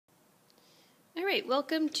Alright,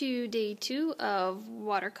 welcome to day 2 of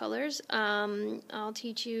watercolors. I'll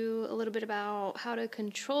teach you a little bit about how to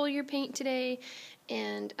control your paint today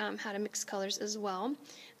and how to mix colors as well.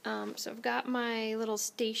 So I've got my little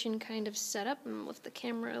station kind of set up. I'm going to lift the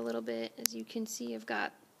camera a little bit. As you can see, I've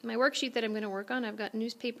got my worksheet that I'm going to work on. I've got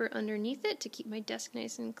newspaper underneath it to keep my desk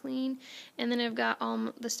nice and clean, and then I've got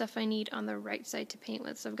all the stuff I need on the right side to paint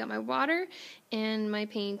with. So I've got my water and my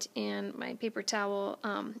paint and my paper towel.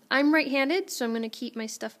 I'm right-handed, so I'm going to keep my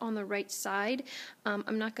stuff on the right side.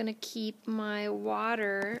 I'm not going to keep my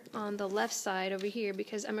water on the left side over here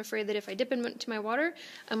because I'm afraid that if I dip into my water,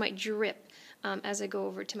 I might drip as I go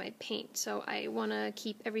over to my paint. So I want to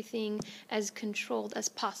keep everything as controlled as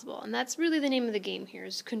possible. And that's really the name of the game here,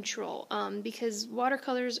 is control. Because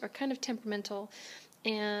watercolors are kind of temperamental,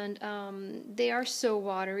 and they are so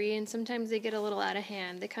watery, and sometimes they get a little out of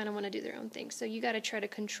hand. They kind of want to do their own thing. So you got to try to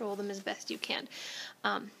control them as best you can.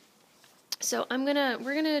 So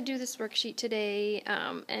we're gonna do this worksheet today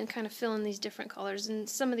and kind of fill in these different colors. And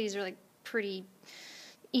some of these are like pretty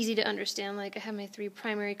easy to understand. Like I have my 3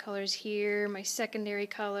 primary colors here, my secondary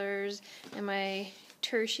colors, and my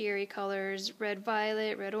tertiary colors, red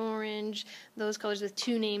violet, red orange, those colors with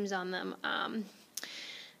 2 names on them. I'm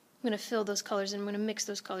going to fill those colors and I'm going to mix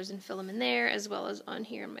those colors and fill them in there, as well as on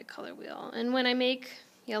here in my color wheel. And when I make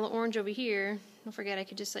yellow orange over here, don't forget I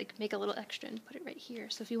could just like make a little extra and put it right here.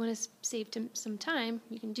 So if you want to save some time,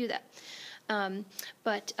 you can do that.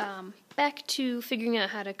 Back to figuring out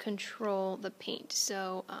how to control the paint.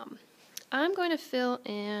 So I'm going to fill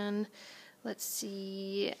in, let's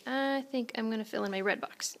see, I think I'm going to fill in my red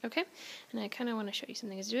box, okay? And I kind of want to show you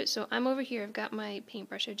something as to do it. So I'm over here, I've got my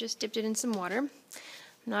paintbrush, I just dipped it in some water. I'm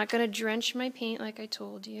not going to drench my paint like I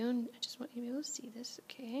told you, I just want you to be able to see this,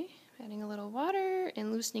 okay? Adding a little water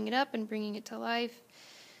and loosening it up and bringing it to life,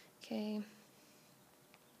 okay?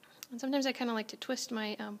 And sometimes I kind of like to twist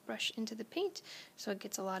my brush into the paint so it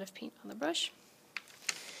gets a lot of paint on the brush.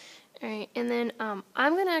 Alright, and then I'm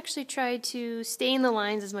going to actually try to stay in the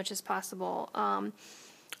lines as much as possible.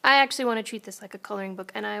 I actually want to treat this like a coloring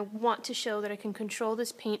book, and I want to show that I can control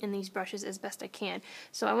this paint and these brushes as best I can.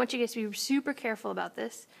 So I want you guys to be super careful about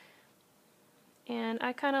this. And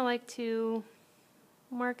I kind of like to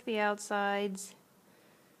mark the outsides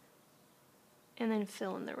and then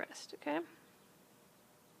fill in the rest, okay?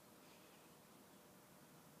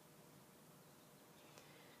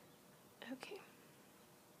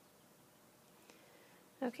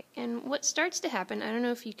 Okay, and what starts to happen, I don't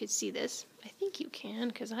know if you could see this, I think you can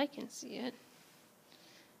because I can see it,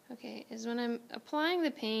 okay, is when I'm applying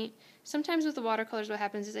the paint, sometimes with the watercolors what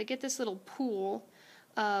happens is I get this little pool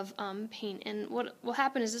of paint, and what will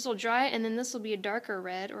happen is this will dry and then this will be a darker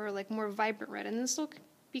red or like more vibrant red, and this will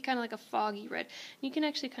be kind of like a foggy red. You can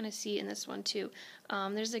actually kind of see it in this one too.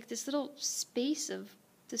 There's like this little space of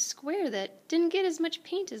the square that didn't get as much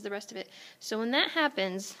paint as the rest of it. So when that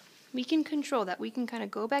happens, we can control that. We can kind of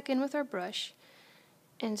go back in with our brush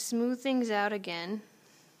and smooth things out again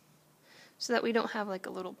so that we don't have like a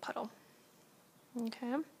little puddle.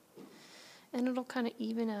 Okay? And it'll kind of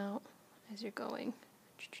even out as you're going.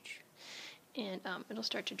 And it'll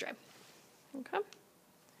start to dry. Okay?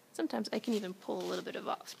 Sometimes I can even pull a little bit of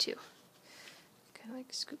off too. Kind of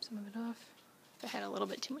like scoop some of it off if I had a little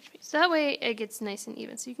bit too much paint. So that way it gets nice and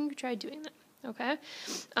even. So you can try doing that. Okay?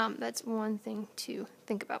 That's one thing to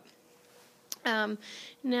think about.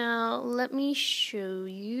 Now let me show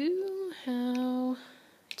you how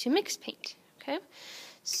to mix paint, okay?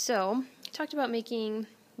 So, I talked about making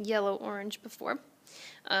yellow-orange before.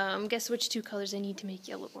 Guess which 2 colors I need to make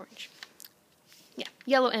yellow-orange? Yeah,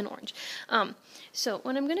 yellow and orange. So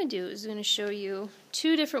what I'm going to do is I'm going to show you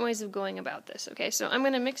 2 different ways of going about this, okay? So I'm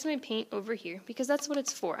going to mix my paint over here because that's what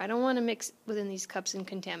it's for. I don't want to mix within these cups and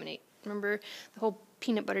contaminate. Remember the whole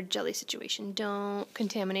peanut butter jelly situation. Don't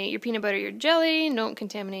contaminate your peanut butter, your jelly, and don't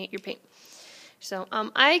contaminate your paint. So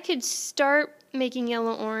I could start making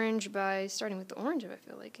yellow-orange by starting with the orange if I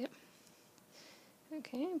feel like it.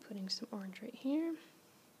 Okay, I'm putting some orange right here.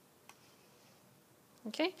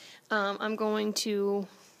 Okay, I'm going to,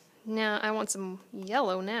 now I want some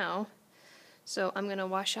yellow now, so I'm going to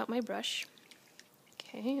wash out my brush.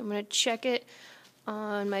 Okay, I'm going to check it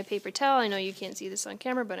on my paper towel. I know you can't see this on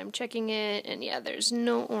camera, but I'm checking it, and yeah, there's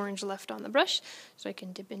no orange left on the brush, so I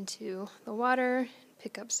can dip into the water,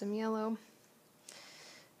 pick up some yellow,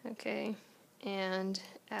 okay, and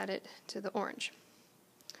add it to the orange.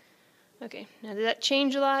 Okay, now did that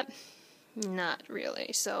change a lot? Not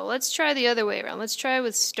really. So let's try the other way around. Let's try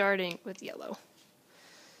with starting with yellow.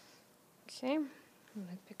 Okay, I'm going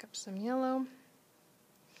to pick up some yellow.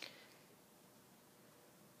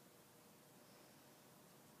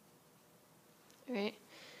 All right.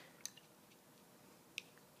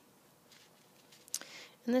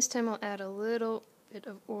 And this time I'll add a little bit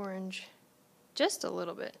of orange, just a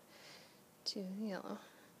little bit, to yellow,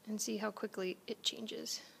 and see how quickly it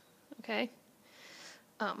changes. Okay?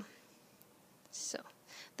 So,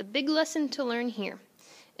 the big lesson to learn here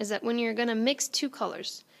is that when you're going to mix two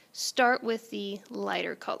colors, start with the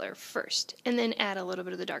lighter color first, and then add a little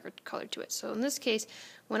bit of the darker color to it. So in this case,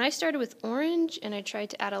 when I started with orange and I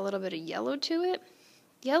tried to add a little bit of yellow to it,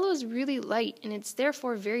 yellow is really light, and it's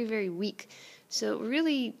therefore very, very weak. So it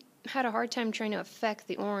really had a hard time trying to affect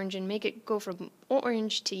the orange and make it go from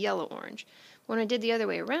orange to yellow-orange. When I did the other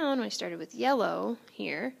way around, when I started with yellow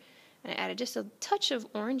here, and I added just a touch of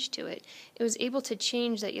orange to it, it was able to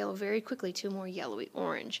change that yellow very quickly to a more yellowy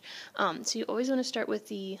orange. So you always want to start with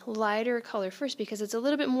the lighter color first because it's a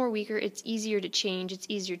little bit more weaker, it's easier to change, it's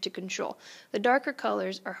easier to control. The darker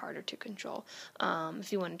colors are harder to control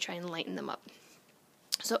if you want to try and lighten them up.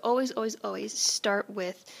 So always, always, always start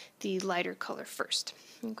with the lighter color first.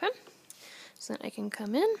 Okay? So then I can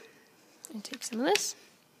come in and take some of this.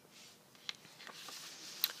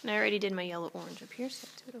 And I already did my yellow-orange up here, so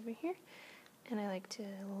I'll do it over here. And I like to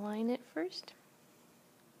line it first.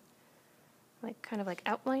 Like, kind of like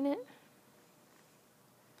outline it.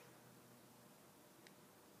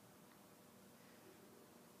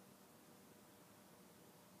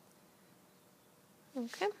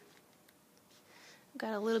 Okay.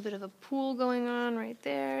 Got a little bit of a pool going on right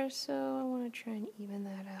there, so I want to try and even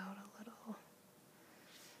that out a little.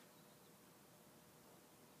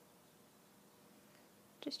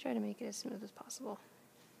 Just try to make it as smooth as possible.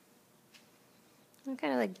 I'm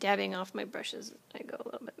kind of like dabbing off my brush as I go a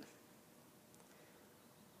little bit.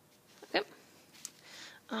 Okay.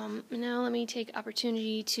 Now let me take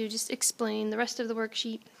opportunity to just explain the rest of the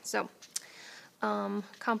worksheet. So,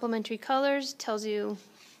 complementary colors tells you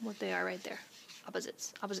what they are right there.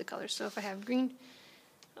 Opposites, opposite colors. So if I have green,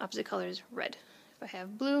 opposite color is red. If I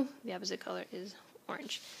have blue, the opposite color is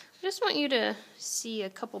orange. I just want you to see a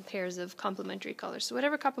couple pairs of complementary colors. So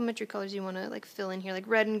whatever complementary colors you want to like fill in here, like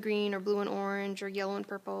red and green, or blue and orange, or yellow and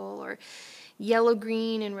purple, or yellow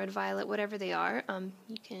green and red violet, whatever they are,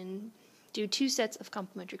 you can do two sets of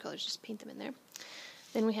complementary colors. Just paint them in there.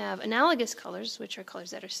 Then we have analogous colors, which are colors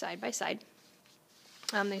that are side by side.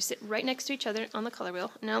 They sit right next to each other on the color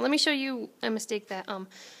wheel. Now let me show you a mistake that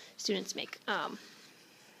students make.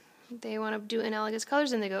 They want to do analogous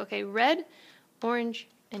colors and they go, okay, red, orange,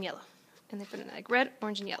 and yellow. And they put in like red,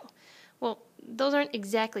 orange, and yellow. Well, those aren't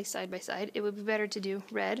exactly side by side. It would be better to do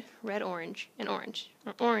red, red, orange, and orange.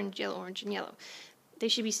 Or orange, yellow, orange, and yellow. They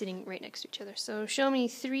should be sitting right next to each other. So show me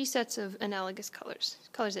three sets of analogous colors.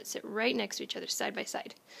 Colors that sit right next to each other, side by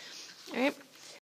side. All right?